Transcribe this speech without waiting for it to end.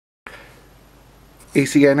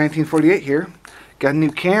AC Guy 1948 here. Got a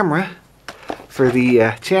new camera for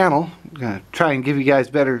the channel. I'm going to try and give you guys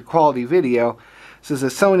better quality video. This is a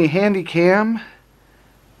Sony Handycam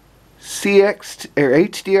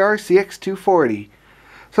HDR-CX240.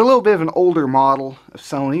 It's a little bit of an older model of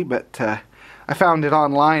Sony, but I found it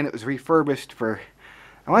online. It was refurbished for,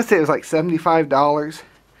 I want to say it was like $75.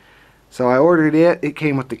 So I ordered it. It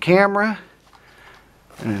came with the camera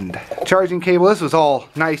and charging cable. This was all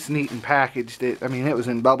nice, neat, and packaged. I mean, it was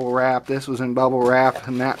in bubble wrap. This was in bubble wrap,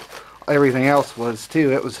 and that everything else was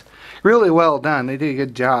too. It was really well done. They did a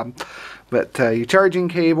good job. But your charging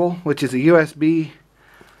cable, which is a USB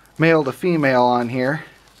male to female on here,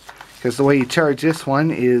 because the way you charge this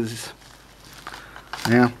one is,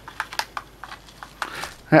 yeah,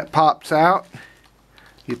 that pops out.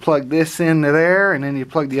 You plug this into there, and then you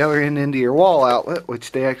plug the other end into your wall outlet,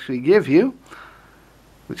 which they actually give you,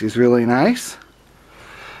 which is really nice.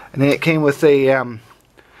 And then it came with a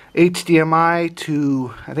HDMI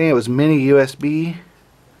to, I think it was mini USB,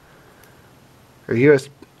 or USB,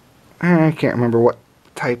 I can't remember what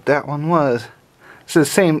type that one was. It's the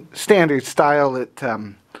same standard style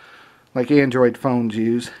that like Android phones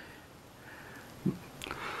use.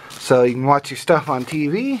 So you can watch your stuff on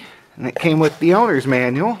TV, and it came with the owner's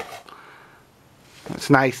manual. It's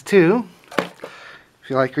nice too, if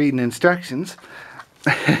you like reading instructions.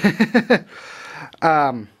 Yeah,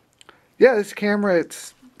 this camera,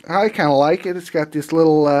 I kind of like it. It's got this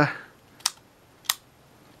little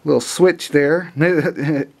switch there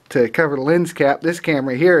to cover the lens cap. This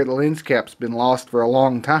camera here, the lens cap's been lost for a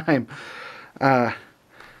long time. Let's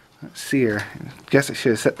see here. I guess I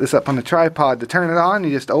should have set this up on the tripod. To turn it on,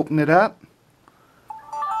 you just open it up.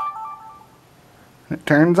 It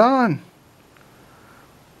turns on.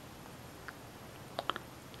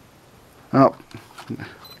 Oh,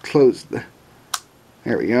 close the,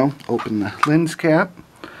 there we go. Open the lens cap.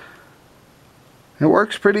 It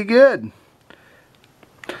works pretty good.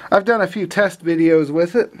 I've done a few test videos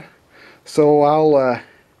with it, so I'll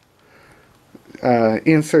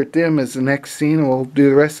insert them as the next scene, and we'll do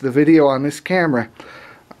the rest of the video on this camera.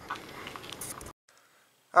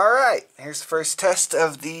 Alright, here's the first test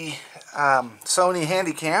of the Sony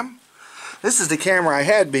Handycam. This is the camera I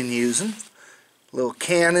had been using. Little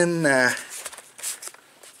Canon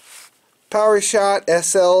PowerShot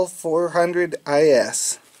SL400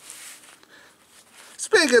 IS. It's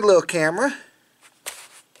been a good little camera.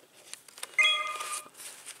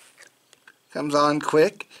 Comes on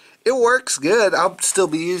quick. It works good. I'll still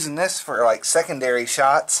be using this for like secondary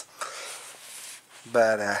shots.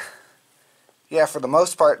 But yeah, for the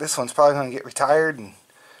most part, this one's probably going to get retired and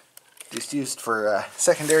just used for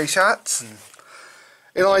secondary shots. And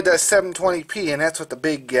it only does 720p, and that's what the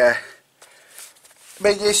big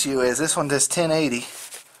issue is. This one does 1080,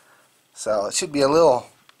 so it should be a little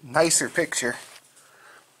nicer picture.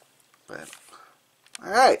 But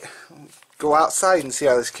alright, go outside and see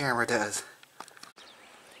how this camera does.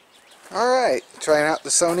 Alright, trying out the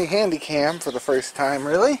Sony Handycam for the first time,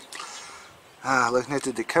 really. Looking at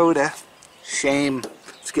the Dakota. Shame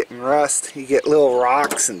it's getting rust. You get little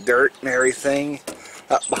rocks and dirt and everything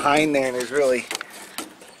up behind there, and there's really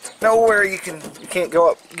nowhere you can't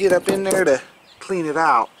go up, get up in there to clean it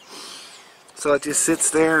out. So it just sits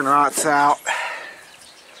there and rots out.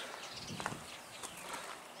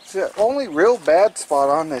 It's the only real bad spot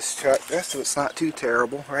on this truck. The rest of it's not too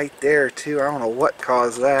terrible. Right there too. I don't know what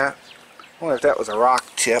caused that. I wonder if that was a rock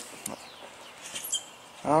chip.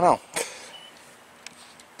 I don't know.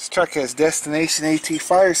 This truck has Destination AT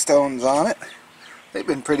Firestones on it. They've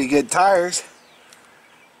been pretty good tires.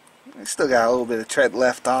 They still got a little bit of tread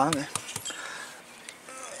left on it.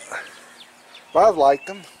 But I've liked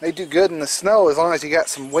them. They do good in the snow as long as you got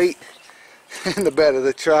some weight in the bed of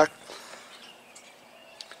the truck.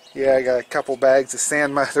 Yeah, I got a couple bags of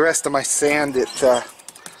sand. The rest of my sand, it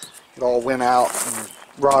all went out and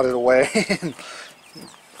rotted away and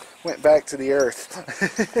went back to the earth.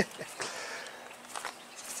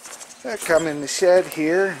 I'll come in the shed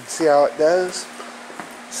here and see how it does.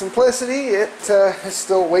 Simplicity, it is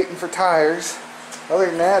still waiting for tires. Other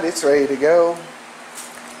than that, it's ready to go.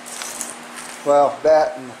 Well,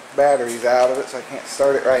 that and the battery's out of it, so I can't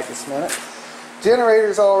start it right this minute.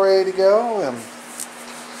 Generator's all ready to go.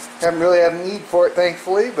 Haven't really had a need for it,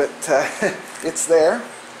 thankfully, but it's there.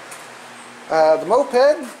 The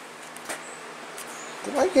moped,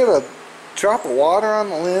 did I get a drop of water on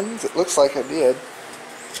the lens? It looks like I did.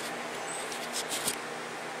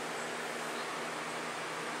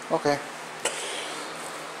 Okay.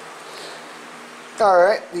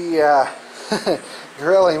 Alright, the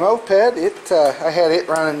Gorilla moped, I had it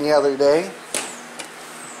running the other day.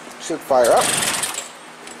 Should fire up.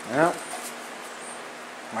 Well,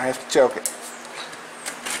 might have to choke it.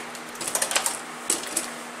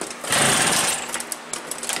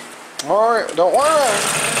 Alright, don't worry.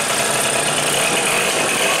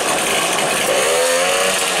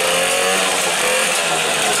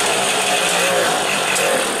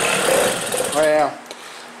 Well,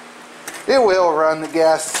 it will run. The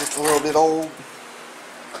gas is just a little bit old.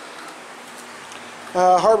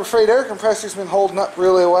 Harbor Freight air compressor's been holding up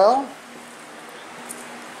really well.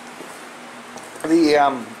 The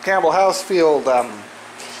Campbell Housefield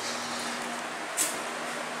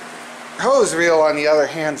hose reel, on the other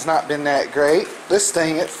hand, has not been that great. This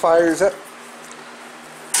thing, it fires up.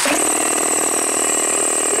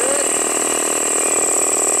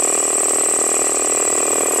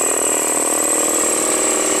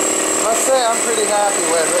 Must say I'm pretty happy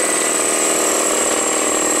with it.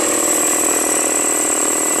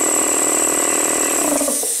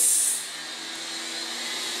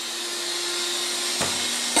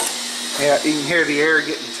 Yeah, you can hear the air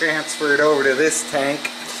getting transferred over to this tank.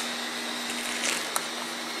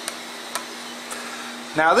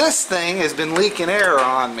 Now this thing has been leaking air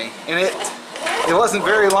on me, and it wasn't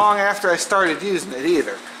very long after I started using it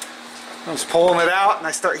either. I was pulling it out and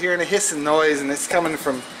I start hearing a hissing noise, and it's coming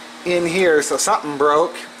from in here, so something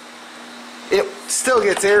broke. It still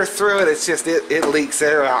gets air through it, it's just it leaks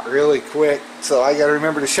air out really quick, so I gotta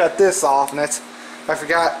remember to shut this off, and that's, I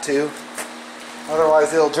forgot to.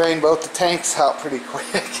 Otherwise it'll drain both the tanks out pretty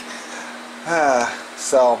quick.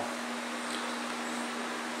 So,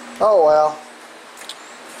 oh well.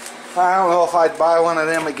 I don't know if I'd buy one of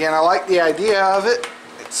them again. I like the idea of it.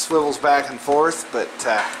 It swivels back and forth, but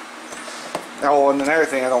oh, and another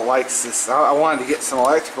thing I don't like is this. I wanted to get some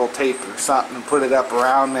electrical tape or something and put it up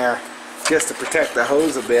around there just to protect the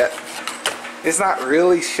hose a bit. It's not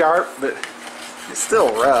really sharp, but it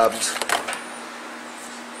still rubs.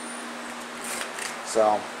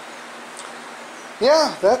 So,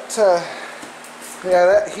 yeah, that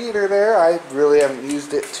heater there, I really haven't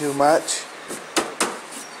used it too much.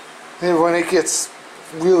 And when it gets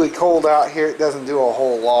really cold out here, it doesn't do a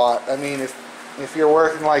whole lot. I mean, if you're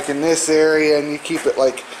working like in this area and you keep it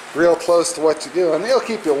like real close to what you're doing, it'll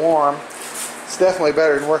keep you warm. It's definitely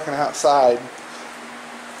better than working outside.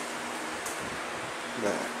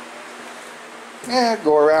 But, yeah,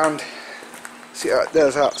 go around, see how it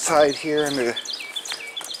does outside here in the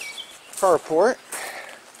carport.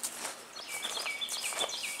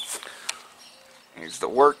 Here's the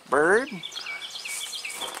work bird.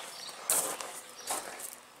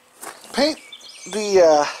 Paint,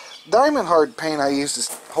 the diamond hard paint I used is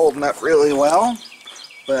holding up really well,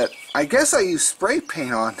 but I guess I used spray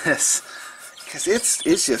paint on this because it's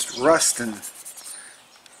just rusting.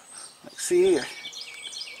 See,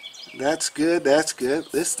 that's good, that's good.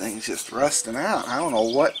 This thing's just rusting out. I don't know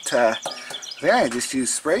what, I think I just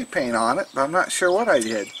used spray paint on it, but I'm not sure what I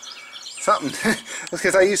did. Something,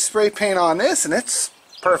 because I used spray paint on this and it's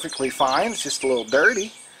perfectly fine, it's just a little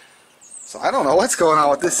dirty. So I don't know what's going on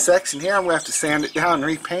with this section here. I'm going to have to sand it down and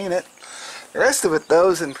repaint it. The rest of it, though,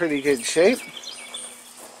 is in pretty good shape.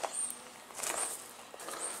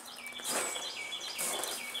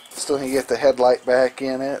 Still need to get the headlight back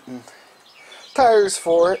in it and tires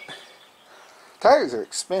for it. Tires are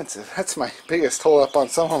expensive. That's my biggest hold up on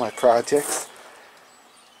some of my projects.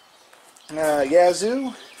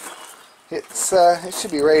 Yazoo, it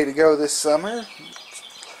should be ready to go this summer.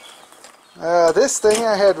 This thing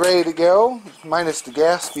I had ready to go, minus the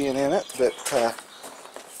gas being in it, but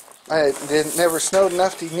never snowed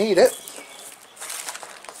enough to need it.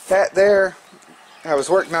 That there, I was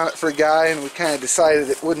working on it for a guy, and we kind of decided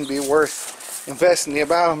it wouldn't be worth investing the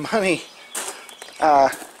amount of money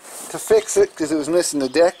to fix it, because it was missing the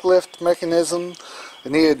deck lift mechanism.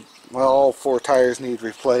 It needed, well, all 4 tires need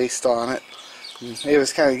replaced on it. And it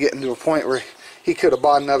was kind of getting to a point where he could have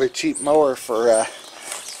bought another cheap mower for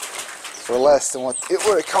less than what it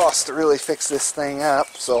would have cost to really fix this thing up,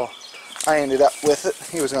 so I ended up with it.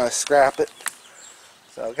 He was going to scrap it.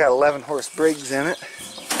 So I've got 11 horse Briggs in it.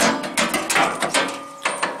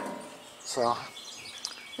 So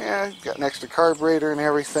yeah, got an extra carburetor and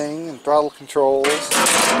everything, and throttle controls.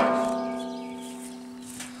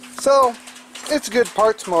 So it's a good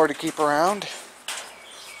parts mower to keep around.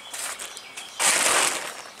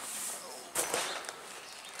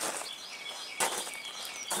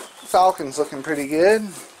 Falcon's looking pretty good.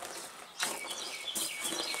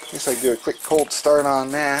 Guess I can do a quick cold start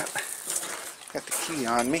on that. Got the key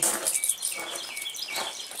on me.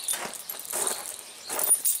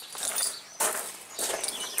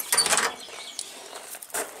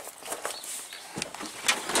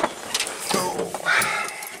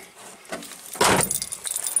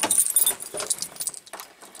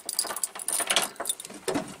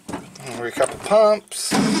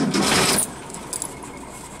 pumps.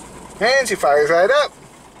 And she fires right up.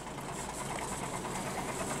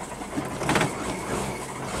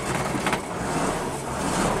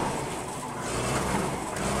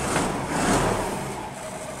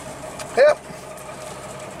 Yep.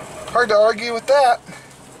 Hard to argue with that.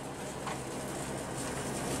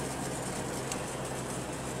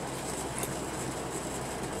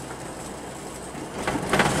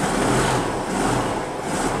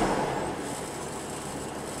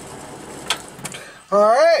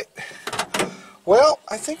 Alright. Well,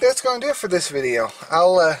 I think that's going to do it for this video.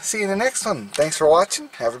 I'll see you in the next one. Thanks for watching.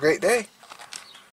 Have a great day.